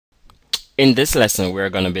In this lesson, we're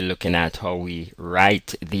going to be looking at how we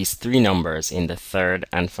write these three numbers in the third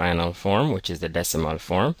and final form, which is the decimal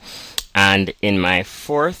form. And in my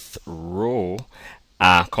fourth row,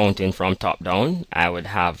 counting from top down, I would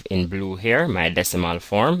have in blue here my decimal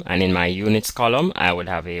form, and in my units column, I would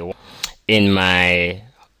have a 1. In my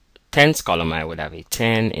tens column, I would have a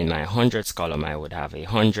 10. In my hundreds column, I would have a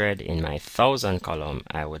 100. In my thousand column,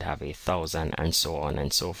 I would have a 1,000, and so on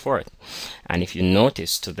and so forth. And if you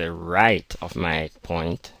notice to the right of my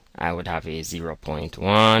point, I would have a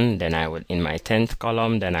 0.1. Then I would, in my 10th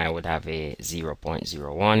column, then I would have a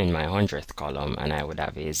 0.01 in my 100th column, and I would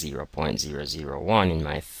have a 0.001 in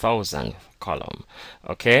my 1,000th column.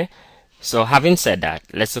 Okay? So having said that,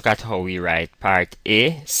 let's look at how we write part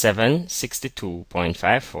A,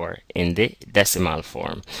 762.54 in the decimal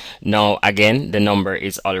form. Now again, the number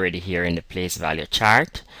is already here in the place value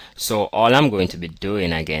chart. So all I'm going to be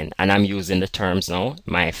doing again, and I'm using the terms now,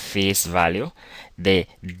 my face value. The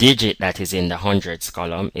digit that is in the hundreds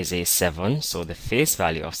column is a 7, so the face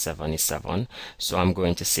value of 7 is 7. So I'm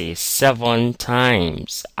going to say 7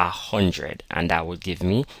 times 100, and that would give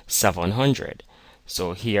me 700.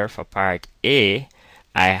 So here for part A,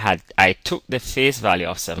 I took the face value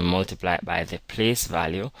of 7 multiplied by the place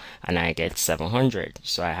value, and I get 700.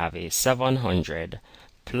 So I have a 700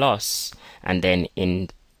 plus, and then in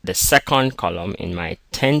the second column, in my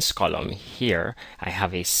tens column here, I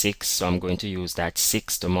have a 6, so I'm going to use that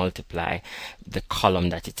 6 to multiply the column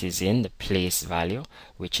that it is in, the place value,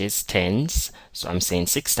 which is tens. So I'm saying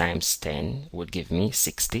 6 times 10 would give me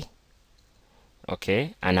 60.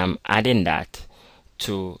 Okay, and I'm adding that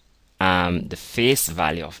to the face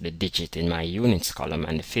value of the digit in my units column,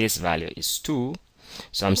 and the face value is 2.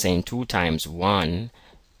 So I'm saying 2 times 1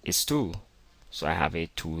 is 2. So I have a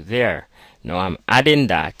 2 there. Now I'm adding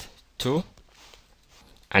that to,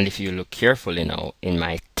 and if you look carefully now, in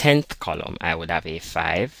my 10th column, I would have a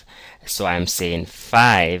 5. So I'm saying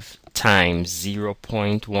 5 times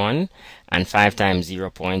 0.1, and 5 times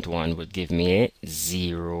 0.1 would give me a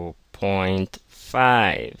 0.5.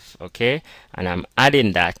 Okay, and I'm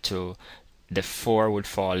adding that to the 4 would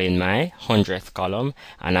fall in my 100th column,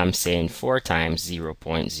 and I'm saying 4 times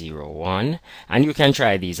 0.01, and you can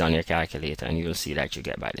try these on your calculator and you'll see that you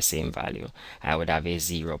get by the same value. I would have a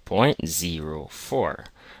 0.04.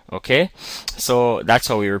 Okay, so that's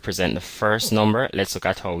how we represent the first number. Let's look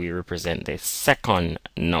at how we represent the second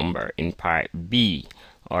number in part B.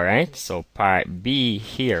 Alright, so part B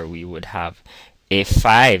here we would have a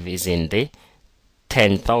 5 is in the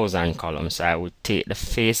 10,000 column, so I would take the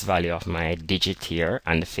face value of my digit here,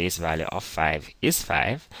 and the face value of 5 is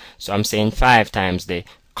 5. So I'm saying 5 times the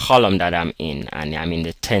column that I'm in, and I'm in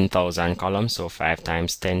the 10,000 column, so 5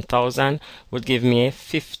 times 10,000 would give me a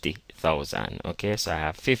 50,000. Okay, so I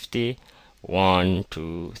have 50, 1,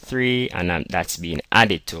 2, 3, and that's being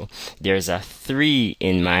added to. There's a 3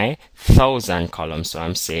 in my 1,000 column, so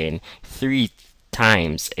I'm saying 3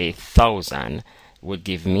 times 1,000 would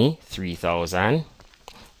give me 3,000.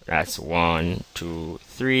 That's 1, 2,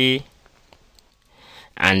 3,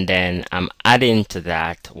 and then I'm adding to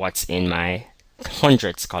that what's in my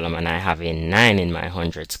hundreds column, and I have a 9 in my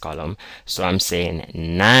hundreds column, so I'm saying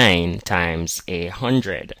 9 times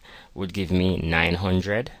 100 would give me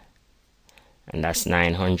 900, and that's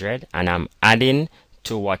 900, and I'm adding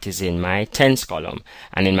to what is in my tens column,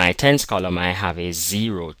 and in my tens column I have a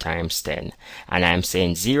 0 times 10, and I'm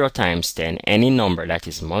saying 0 times 10, any number that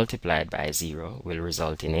is multiplied by 0 will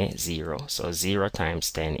result in a 0. So 0 times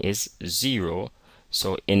 10 is 0.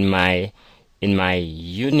 So in my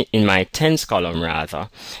tens column rather,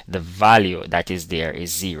 the value that is there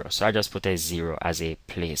is 0. So I just put a 0 as a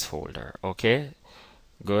placeholder. Okay,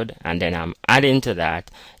 good. And then I'm adding to that,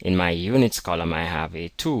 in my units column I have a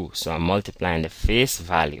 2, so I'm multiplying the face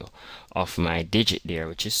value of my digit there,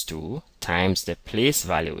 which is 2, times the place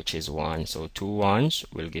value, which is 1, so 2 ones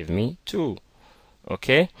will give me 2.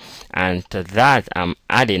 Okay, and to that I'm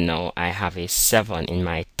adding now, I have a 7 in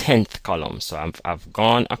my 10th column, so I've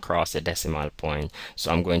gone across the decimal point,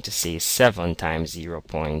 so I'm going to say 7 times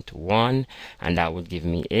 0.1, and that would give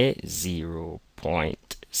me a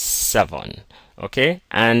 0.7. Okay,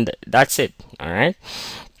 and that's it. All right,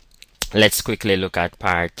 let's quickly look at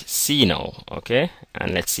part C now. Okay,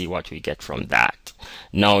 and let's see what we get from that.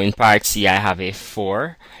 Now in part C I have a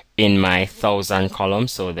 4 in my 1,000 column,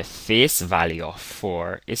 so the face value of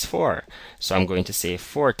 4 is 4, so I'm going to say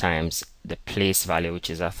 4 times the place value, which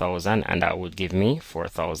is 1,000, and that would give me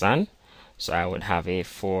 4,000. So I would have a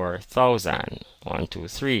 4,000, 1, 2,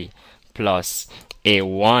 3, plus a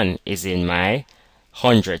 1 is in my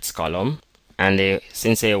hundreds column, and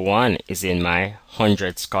since a 1 is in my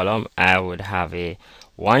hundreds column, I would have a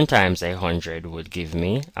 1 times 100 would give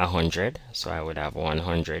me 100, so I would have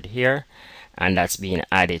 100 here, and that's being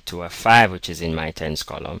added to a 5 which is in my tens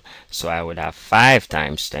column, so I would have 5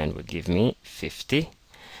 times 10 would give me 50,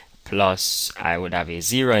 plus I would have a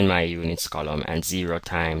 0 in my units column, and 0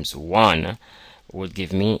 times 1 would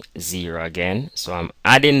give me 0 again. So I'm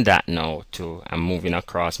adding that now to, I'm moving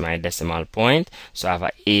across my decimal point, so I have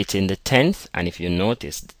a 8 in the 10th, and if you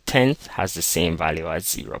notice, the 10th has the same value as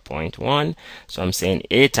 0.1, so I'm saying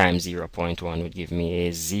 8 times 0.1 would give me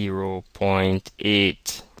a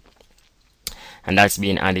 0.8, and that's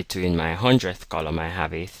being added to in my 100th column. I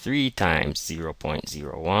have a 3 times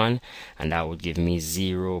 0.01, and that would give me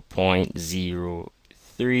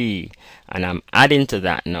 0.03, and I'm adding to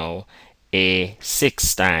that now a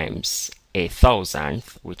 6 times a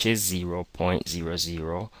thousandth, which is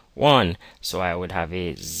 0.001, so I would have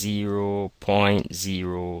a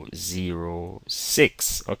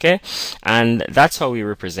 0.006. okay, and that's how we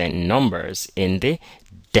represent numbers in the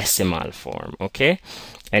decimal form. Okay,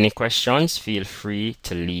 any questions, feel free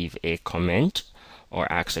to leave a comment or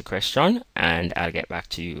ask a question, and I'll get back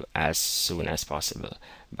to you as soon as possible.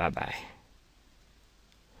 Bye bye.